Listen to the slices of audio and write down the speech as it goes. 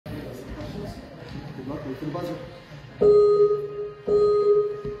Good luck, wait for the buzzer.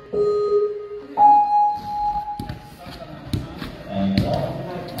 And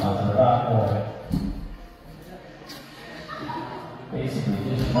onto the back wall.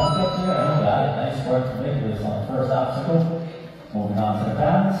 Basically, just jump up there and got it. Nice work to make this on the first obstacle. Moving on to the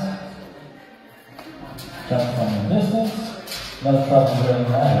balance. Jump from the distance. No trouble doing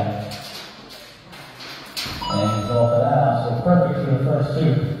that. And he's off of that obstacle. Perfect for the first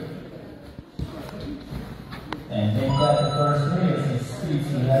two. And make that the first three as he speeds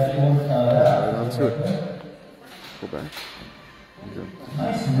through that one. Round two. Go back.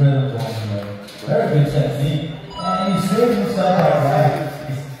 Nice rhythm going there. Very good technique. And he saved himself out right.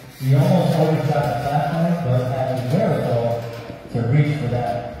 He almost always got the platform, but had a wherewithal to reach for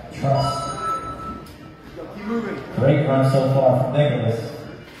that trust. Keep moving. Great run so far from Nicholas.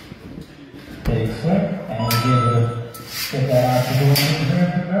 Big swing, and he's able to get that out to go in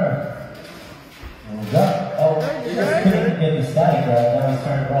the mirror. Moves up. Oh, he just couldn't get the static grab. Now he's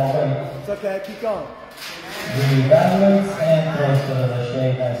turned the wrong way. It's okay, keep going. Reevaluates and throws to the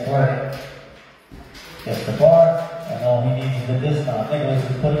shade. Nice work. Gets the bar, and all he needs is the dismount. Nicholas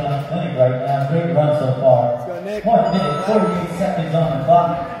is putting on a clinic right now. Great run so far. Let's go, Nick. 1 minute, 48 seconds on the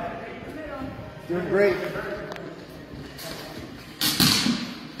clock. Doing great.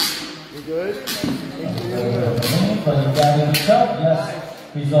 You're good? But he got it himself, yes.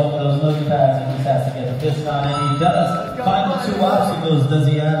 Result of those lily pads, and he has to get the dismount, and he does. Final two obstacles. Does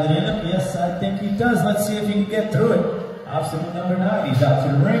he have it in him? Yes, I think he does. Let's see if he can get through it. Obstacle number 9. He's out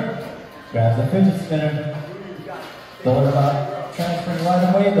to the ring. Grabs the fidget spinner. Thought about transferring right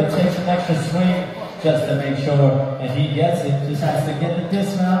away, but takes an extra swing just to make sure if he gets it. Just has to get the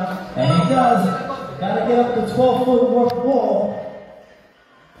dismount, and he does. Got to get up the 12-foot warp wall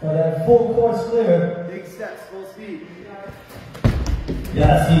for that full course clear. Big steps, full speed.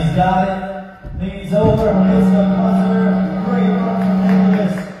 Yes, he's got it. Leans over, hits the buzzer. Great run from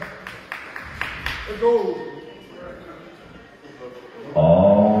Nicholas. The goal.